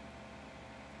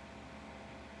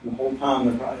 And the whole time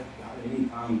they're probably, God, any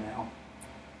time now.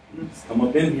 Just come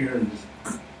up in here and just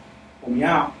pull me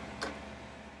out.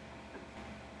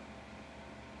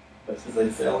 But as they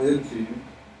fell into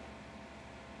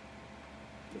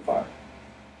the fire.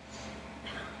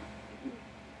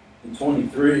 In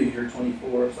 23, or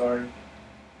 24, sorry.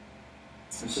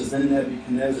 It says, then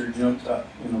Nebuchadnezzar jumped up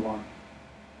in alarm.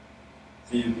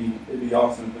 See, it'd be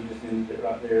awesome if we just ended it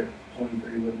right there at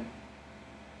 23, wouldn't it?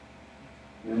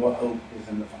 And what hope is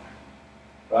in the fire?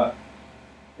 Right?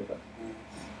 It's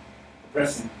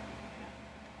depressing.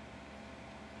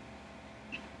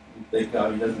 You thank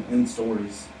God he doesn't end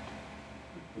stories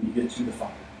when you get to the fire.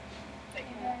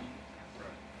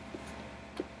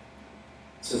 It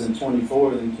says in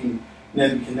 24, then King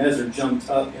Nebuchadnezzar jumped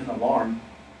up in alarm.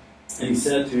 And he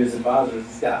said to his advisors,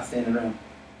 this guy standing around,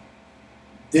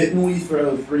 didn't we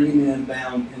throw 3 men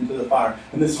bound into the fire?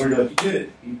 And this is where you're like, you did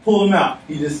it. You pulled them out.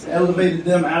 You just elevated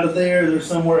them out of there. They're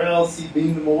somewhere else. You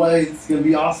beamed them away. It's going to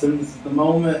be awesome. This is the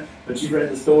moment. But you've read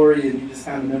the story and you just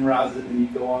kind of memorize it and you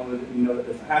go on with it and you know that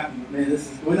doesn't happen. But man,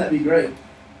 wouldn't that be great?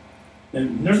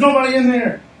 And there's nobody in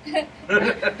there.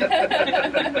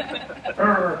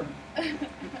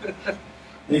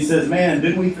 And he says, man,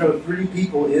 didn't we throw 3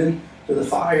 people into the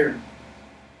fire?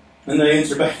 And they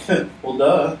answer back, well,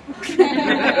 duh.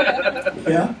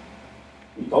 Yeah.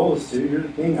 You told us to. You're the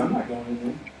king. I'm not going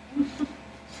in there.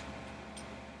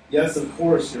 Yes, of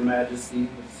course, your majesty.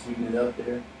 Let's sweeten it up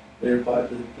there. They replied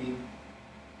to the king.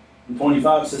 And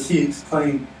 25 says, he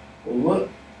exclaimed, well, look.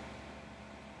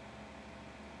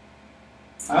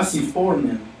 I see 4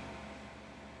 men,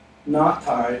 not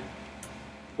tied,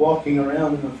 walking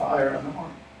around in the fire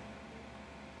unharmed.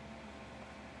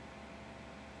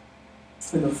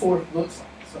 And the 4th looks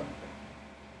like something.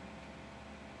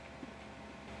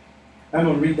 I'm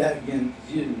going to read that again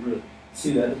because you didn't really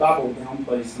see that. The Bible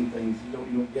downplays some things. You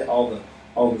don't get all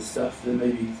the stuff that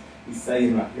maybe he's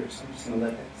saying right here. So I'm just going to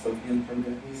let that soak in for a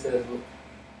minute. He says, look,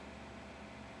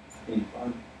 any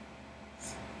fun.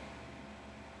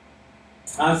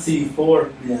 I see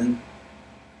 4 men,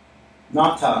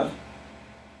 not Todd,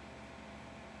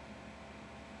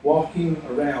 walking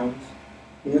around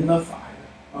in the fire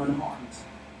unharmed.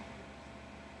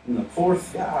 And the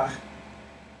 4th guy,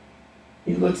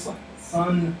 he looks like the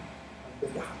son of the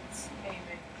gods. Amen.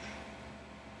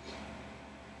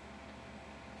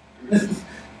 Isn't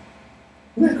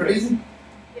that crazy?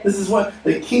 This is what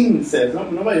the king says.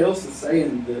 Nobody else is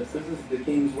saying this. This is the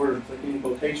king's words, like in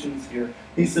quotations here.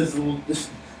 He says, well,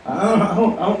 I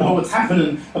don't know what's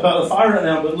happening about the fire right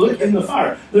now, but look in the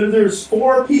fire. There's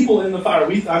 4 people in the fire.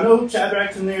 I know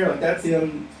Shadrach's in there, like that's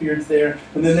him, Spirit's there.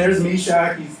 And then there's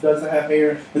Meshach, he doesn't have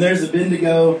hair. And there's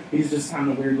Abednego, he's just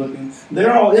kind of weird looking.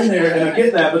 They're all in there, and I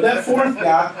get that. But that 4th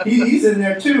guy, he's in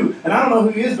there too. And I don't know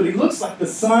who he is, but he looks like the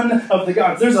son of the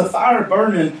gods. There's a fire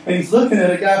burning, and he's looking at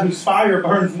a guy whose fire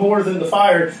burns more than the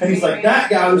fire. And he's like,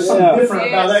 that guy, there's something different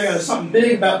about that guy. There's something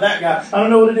big about that guy. I don't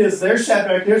know what it is. There's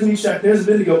Shadrach, there's Meshach, there's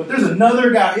Abednego. But there's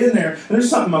another guy in there. And there's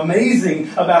something amazing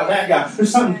about that guy.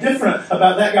 There's something different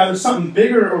about that guy. There's something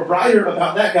bigger or brighter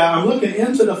about that guy. I'm looking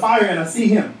into the fire and I see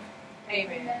him.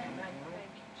 Amen.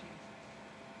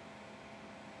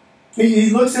 He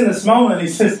looks in this moment and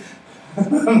he says, I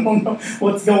don't know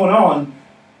what's going on.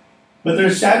 But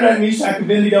there's Shadrach, Meshach,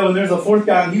 Abednego, and there's a 4th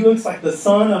guy, and he looks like the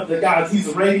son of the gods.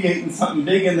 He's radiating something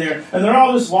big in there. And they're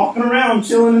all just walking around,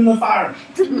 chilling in the fire.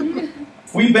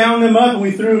 We bound them up and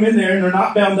we threw them in there, and they're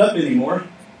not bound up anymore.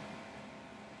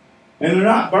 And they're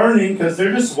not burning because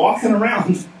they're just walking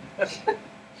around.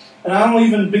 And I don't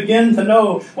even begin to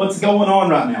know what's going on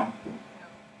right now.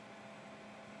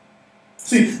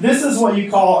 See, this is what you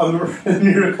call a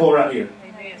miracle right here.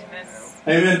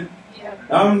 Amen.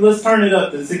 Yeah. Let's turn it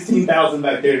up to 16,000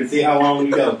 back there to see how long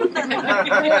we go.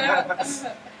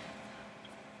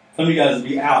 Some of you guys will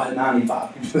be out at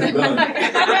 95.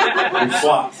 You're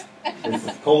swapped.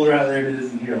 It's colder out there than it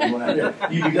is in here. I'm going out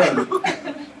there. You'd be done.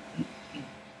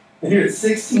 And here it's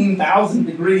 16,000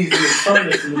 degrees in this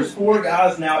furnace, and there's 4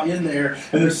 guys now in there,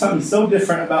 and there's something so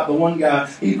different about the one guy.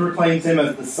 He proclaims him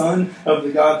as the son of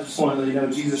the gods. Just wanted to let you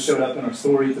know, Jesus showed up in our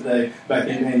story today back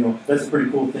in Daniel. That's a pretty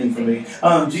cool thing for me.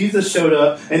 Jesus showed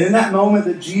up, and in that moment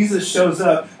that Jesus shows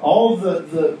up, all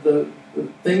the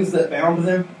things that bound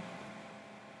them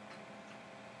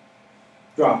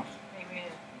dropped.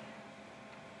 Amen.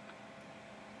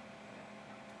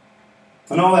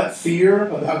 And all that fear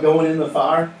about going in the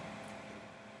fire,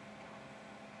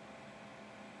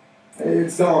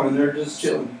 it's gone, and they're just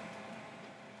chilling.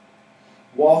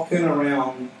 Walking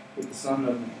around with the Son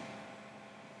of Man.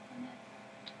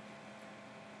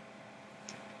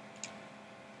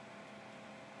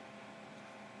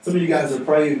 Some of you guys are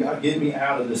praying, God, get me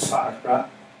out of this fire, right?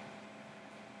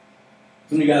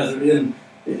 Some of you guys are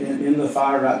in the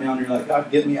fire right now, and you're like,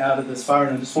 God, get me out of this fire.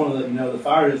 And I just want to let you know, the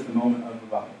fire is the moment of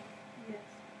revival.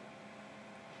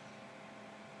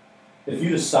 If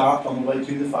you'd have stopped on the way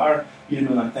to the fire, you'd have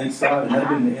been like, thanks God, and that would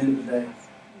have been the end of the day.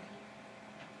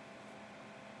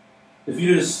 If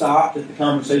you'd have stopped at the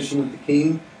conversation with the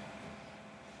king,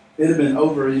 it'd have been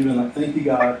over. You'd been like, thank you,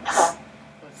 God.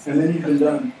 And then you'd been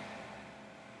done.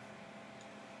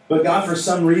 But God, for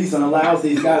some reason, allows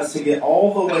these guys to get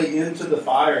all the way into the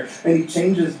fire, and He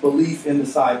changes belief in the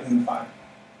fire.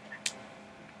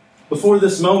 Before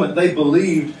this moment, they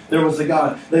believed there was a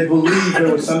God. They believed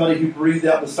there was somebody who breathed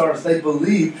out the stars. They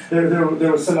believed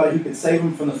there was somebody who could save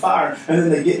them from the fire. And then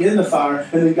they get in the fire,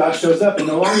 and then God shows up, and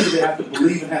no longer do they have to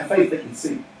believe and have faith. They can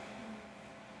see.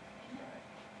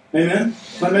 Amen?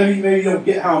 Like maybe you don't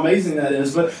get how amazing that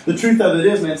is, but the truth of it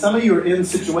is, man, some of you are in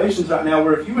situations right now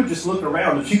where if you would just look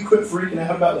around, if you quit freaking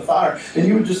out about the fire, and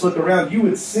you would just look around, you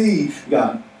would see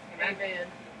God. Amen.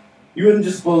 You wouldn't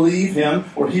just believe Him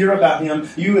or hear about Him.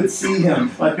 You would see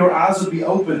Him. Like your eyes would be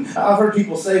open. I've heard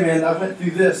people say, man, I went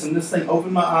through this and this thing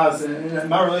opened my eyes, and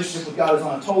my relationship with God is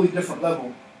on a totally different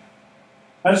level.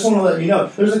 I just want to let you know,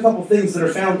 there's a couple things that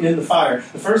are found in the fire.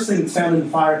 The first thing that's found in the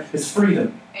fire is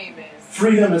freedom. Amen.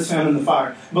 Freedom is found in the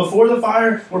fire. Before the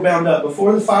fire, we're bound up.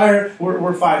 Before the fire,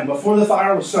 we're fighting. Before the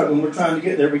fire, we're struggling. We're trying to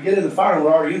get there. We get in the fire, and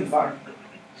we're already in the fire.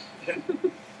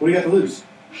 What do you got to lose?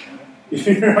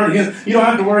 You're already in, you don't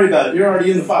have to worry about it. You're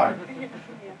already in the fire.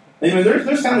 Amen.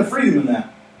 There's kind of freedom in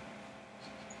that.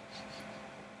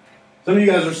 Some of you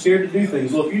guys are scared to do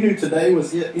things. Well, if you knew today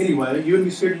was it anyway, you wouldn't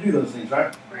be scared to do those things,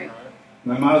 right? Right.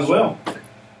 And I might as well.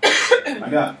 I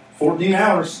got 14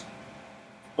 hours.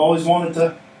 I've always wanted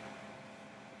to.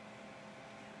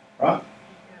 Right?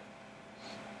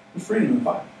 There's freedom in the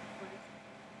fire.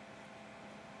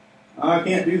 I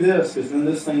can't do this because then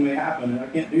this thing may happen. And I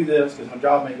can't do this because my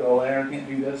job may go away. I can't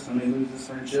do this. I may lose this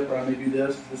friendship, or I may do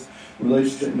this. This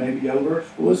relationship may be over.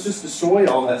 Well, let's just destroy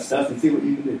all that stuff and see what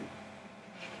you can do.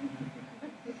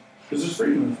 Because there's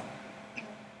freedom in the fire.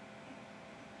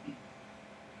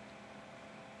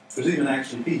 There's even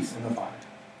actually peace in the fire.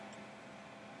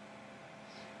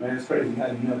 Man, it's crazy how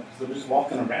you know, because they're just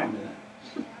walking around in it.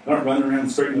 They aren't running around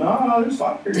screaming, "Oh, there's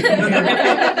fire!"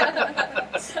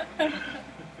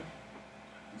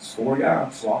 It's 4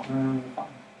 guys walking around in the fire.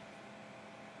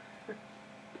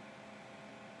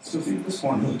 Let's go see what this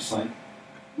one looks like.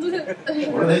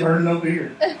 What are they burning over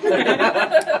here?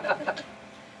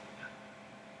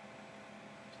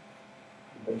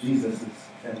 But Jesus is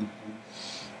heaven.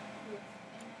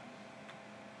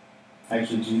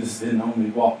 Actually, Jesus didn't only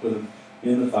walk with them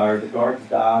in the fire. The guards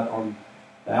died on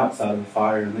the outside of the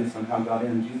fire, and they somehow got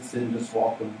in. Jesus didn't just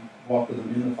walk with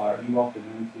them in the fire. He walked them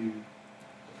into.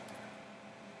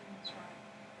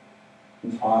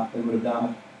 It was hot. They would have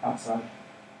died outside.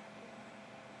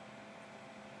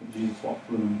 But Jesus walked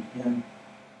with them in.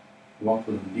 He walked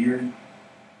with them during.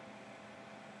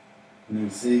 And then we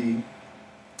see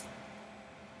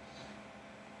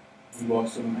he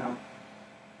walks with them out.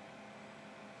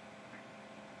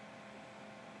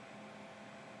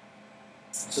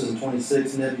 It says in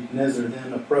 26, Nebuchadnezzar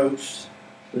then approached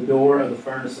the door of the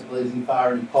furnace of blazing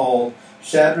fire and called,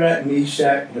 "Shadrach,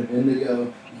 Meshach, and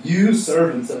Abednego, you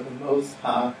servants of the Most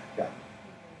High God."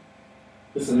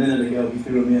 Just a minute ago, he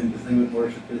threw them in because they would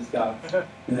worship his God. Isn't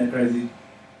that crazy?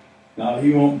 No,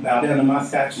 you won't bow down to my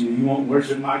statue. You won't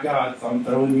worship my God, so I'm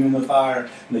throwing you in the fire.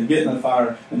 And they get in the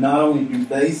fire. And not only do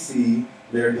they see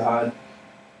their God,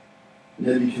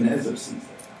 Nebuchadnezzar sees their God.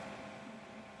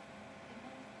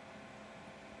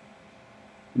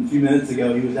 A few minutes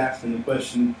ago, he was asking the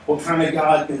question, what kind of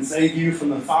God can save you from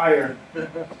the fire?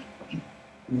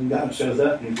 And God shows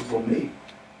up and he says, well, me.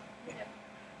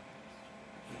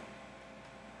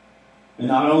 And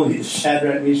not only does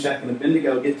Shadrach, Meshach, and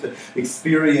Abednego get to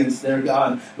experience their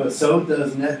God, but so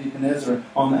does Nebuchadnezzar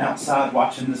on the outside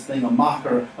watching this thing, a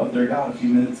mocker of their God a few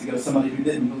minutes ago. Somebody who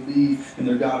didn't believe in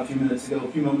their God a few minutes ago. A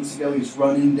few moments ago, he's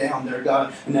running down their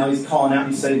God, and now he's calling out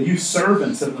and he's saying, you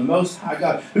servants of the Most High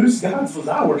God, whose gods was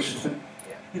I worshiping?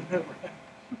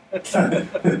 I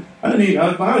didn't have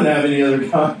any other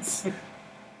gods.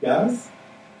 Guys?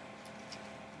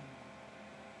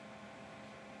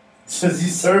 Says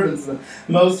these servants of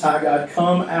the Most High God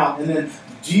come out, and then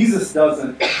Jesus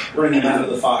doesn't bring him out of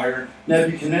the fire.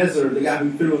 Nebuchadnezzar, the guy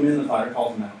who threw him in the fire,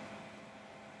 calls him out.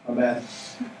 My bad.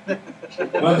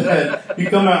 My bad. You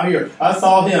come out here. I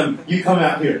saw him. You come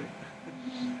out here.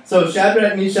 So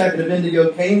Shadrach, Meshach, and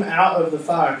Abednego came out of the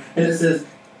fire, and it says,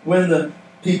 when the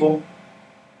people,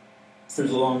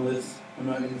 there's a long list. I'm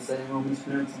not going to say them, I'll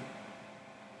mispronounce them.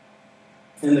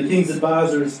 And the king's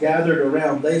advisors gathered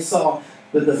around. They saw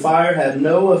that the fire had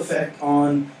no effect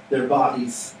on their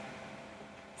bodies.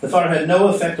 The fire had no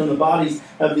effect on the bodies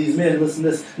of these men. Listen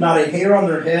to this. Not a hair on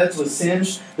their heads was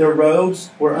singed. Their robes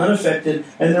were unaffected.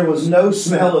 And there was no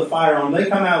smell of fire on them. They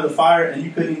come out of the fire and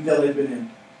you couldn't even tell they'd been in.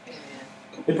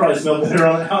 They probably smelled better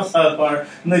on the outside of the fire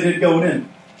than they did going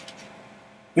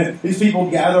in. These people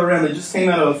gather around. They just came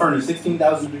out of a furnace,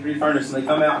 16,000 degree furnace. And they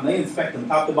come out and they inspect them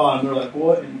top to bottom. They're like,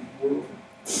 what in the world?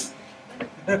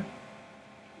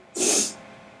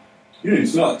 You didn't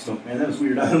even smell like smoke, man. That was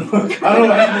weird. I don't know what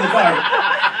happened in the fire.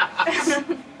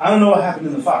 I don't know what happened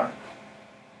in the fire.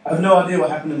 I have no idea what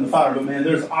happened in the fire, but man,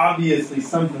 there's obviously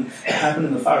something that happened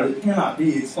in the fire that cannot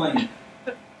be explained.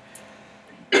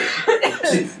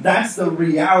 See, that's the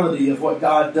reality of what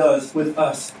God does with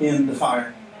us in the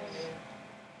fire.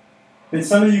 And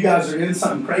some of you guys are in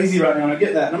something crazy right now, and I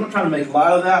get that. And I'm not trying to make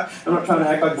light of that. I'm not trying to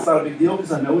act like it's not a big deal,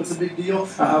 because I know it's a big deal.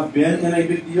 I've been in a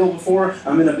big deal before.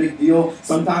 I'm in a big deal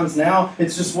sometimes now.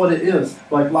 It's just what it is.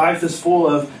 Like, life is full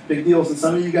of big deals, and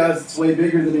some of you guys, it's way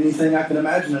bigger than anything I can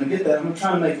imagine. And I get that. I'm not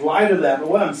trying to make light of that. But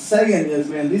what I'm saying is,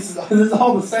 man, this is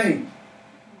all the same.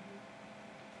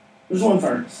 There's one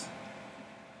furnace.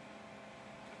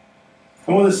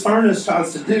 And what this furnace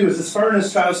tries to do is this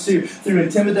furnace tries to, through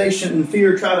intimidation and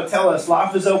fear, try to tell us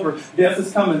life is over, death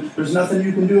is coming, there's nothing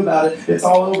you can do about it, it's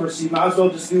all over, so you might as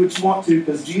well just do what you want to,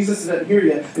 because Jesus doesn't hear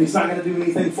you, and he's not going to do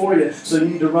anything for you. So you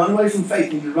need to run away from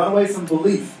faith, you need to run away from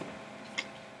belief.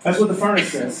 That's what the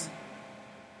furnace says.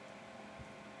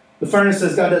 The furnace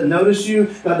says God doesn't notice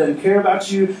you, God doesn't care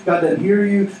about you, God doesn't hear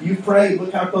you, you pray,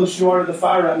 look how close you are to the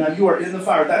fire right now, you are in the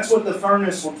fire. That's what the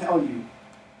furnace will tell you.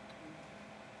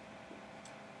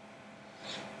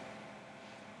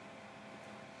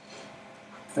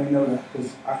 I know that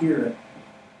because I hear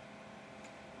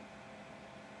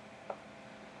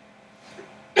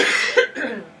it.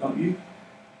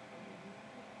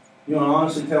 want to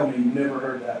honestly tell me you've never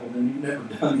heard that, well then you've never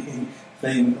done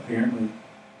anything apparently.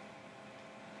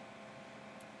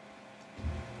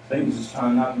 Satan's just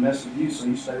trying not to mess with you so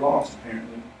you stay lost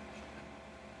apparently.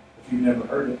 If you've never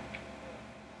heard it.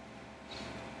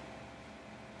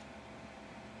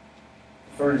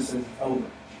 The furnace says it's over. The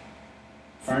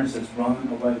furnace says run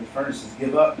away. The furnace says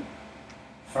give up. The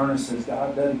furnace says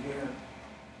God doesn't care.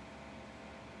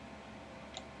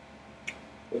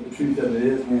 But the truth of it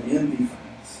is, man, in the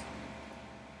furnace,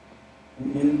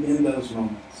 in those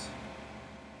moments,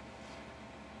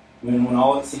 when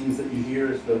all it seems that you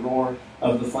hear is the roar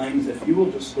of the flames, if you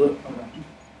will just look around,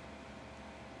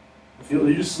 if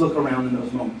you just look around in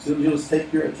those moments, you'll just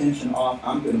take your attention off,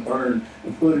 I'm going to burn,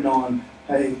 and put it on,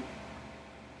 hey,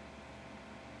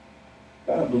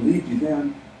 God, I believed you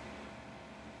then.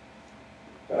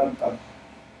 God, I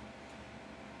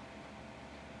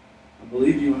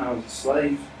believed you when I was a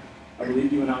slave. I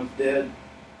believed you when I was dead.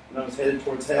 When I was headed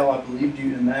towards hell, I believed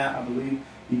you in that. I believed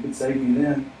you could save me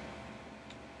then.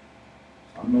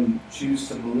 I'm going to choose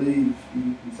to believe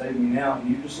you can save me now. And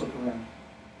you just look around.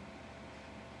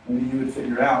 Maybe you would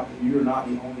figure out that you are not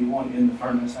the only one in the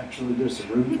furnace. Actually, there's a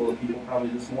room full of people probably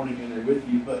this morning in there with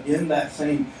you. But in that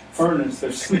same furnace,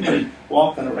 there's somebody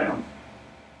walking around.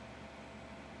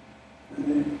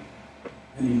 And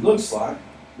he looks like,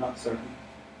 not certain,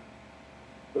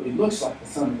 but he looks like the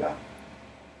Son of God.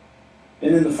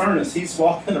 And in the furnace, he's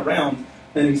walking around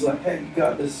and he's like, hey, you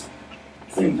got this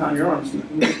thing on your arms.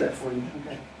 Let me get that for you.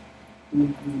 Okay.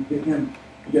 Let me get him.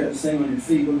 You got this thing on your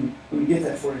feet. Let me get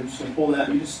that for you. I'm just going to pull that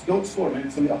out. You just go explore, man.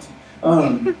 It's going to be awesome.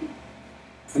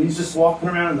 And he's just walking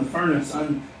around in the furnace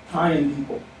untying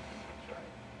people.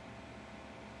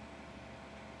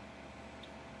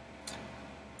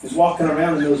 He's walking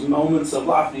around in those moments of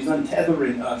life, and he's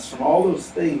untethering us from all those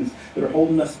things that are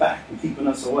holding us back and keeping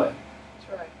us away.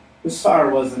 That's right. This fire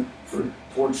wasn't for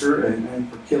torture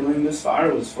and for killing. This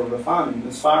fire was for refining.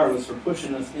 This fire was for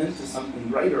pushing us into something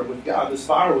greater with God. This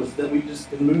fire was that we just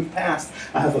can move past.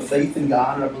 I have a faith in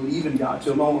God, and I believe in God,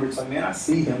 to a moment where it's like, man, I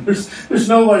see him. There's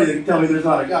nobody that can tell me there's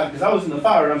not a God, because I was in the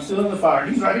fire, and I'm still in the fire,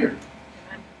 and he's right here.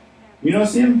 You don't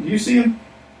see him? Do you see him?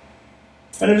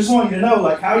 And I just want you to know,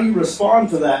 like, how you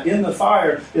respond to that in the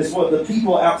fire is what the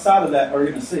people outside of that are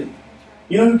going to see.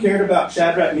 You know who cared about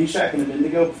Shadrach, Meshach, and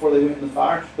Abednego before they went in the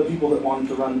fire? The people that wanted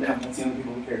to run down. That's the only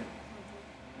people who cared.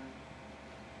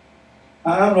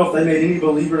 I don't know if they made any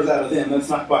believers out of them. That's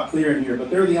not quite clear in here. But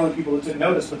they're the only people that took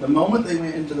notice. But the moment they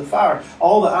went into the fire,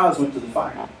 all the eyes went to the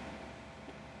fire.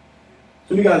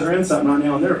 Some of you guys are in something right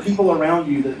now, and there are people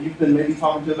around you that you've been maybe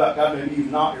talking to about God, maybe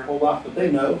you've not your whole life, but they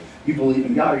know you believe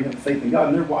in God, or you have faith in God,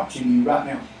 and they're watching you right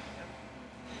now.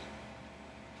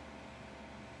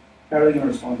 How are they going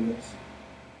to respond to this?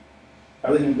 How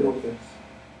are they going to deal with this?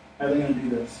 How are they going to do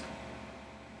this?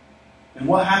 And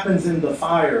what happens in the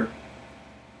fire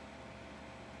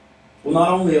will not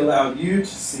only allow you to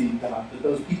see God, but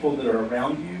those people that are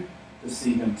around you to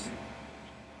see Him too.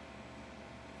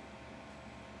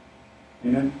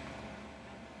 Amen?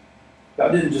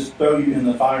 God didn't just throw you in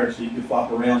the fire so you could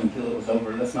flop around until it was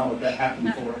over. That's not what that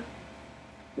happened for.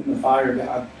 In the fire,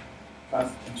 God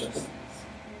tries to teach us things.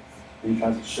 And He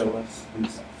tries to show us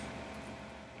Himself.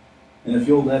 And if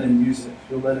you'll let Him use it,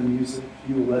 if you'll let Him use it, if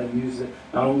you will let Him use it,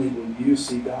 not only will you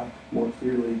see God more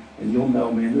clearly, and you'll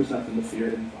know, man, there's nothing to fear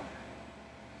in fire.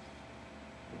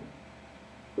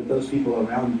 But those people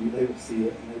around you, they will see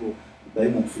it, and they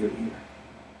won't fear either.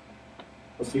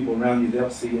 Those people around you, they'll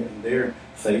see it, and their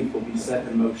faith will be set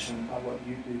in motion by what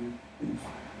you do in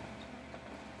fire.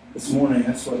 This morning,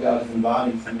 that's what God is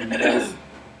inviting some of you guys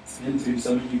into.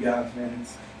 Some of you guys, man,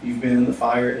 you've been in the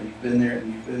fire, and you've been there,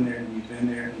 and you've been there, and you've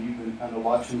been there, and you've been kind of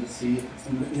watching to see if it's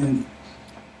in the end.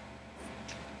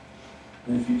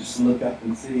 And if you just look up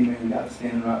and see, man, God's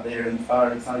standing right there in the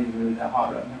fire, it's not even really that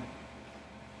hot right now.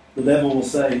 The devil will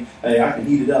say, hey, I can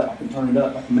heat it up, I can turn it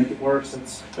up, I can make it worse.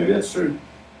 Maybe that's true.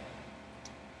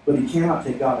 But he cannot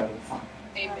take God out of the fire.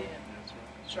 Amen.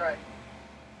 That's right.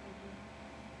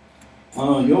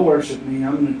 Oh, you'll worship me.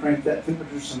 I'm going to crank that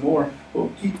temperature some more.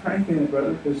 Well, keep cranking it,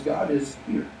 brother, because God is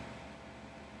here.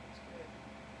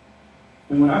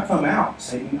 And when I come out,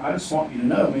 Satan, I just want you to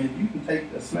know, man, you can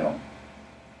take the smell.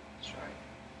 That's right.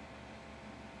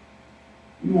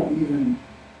 You won't even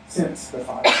sense the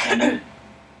fire.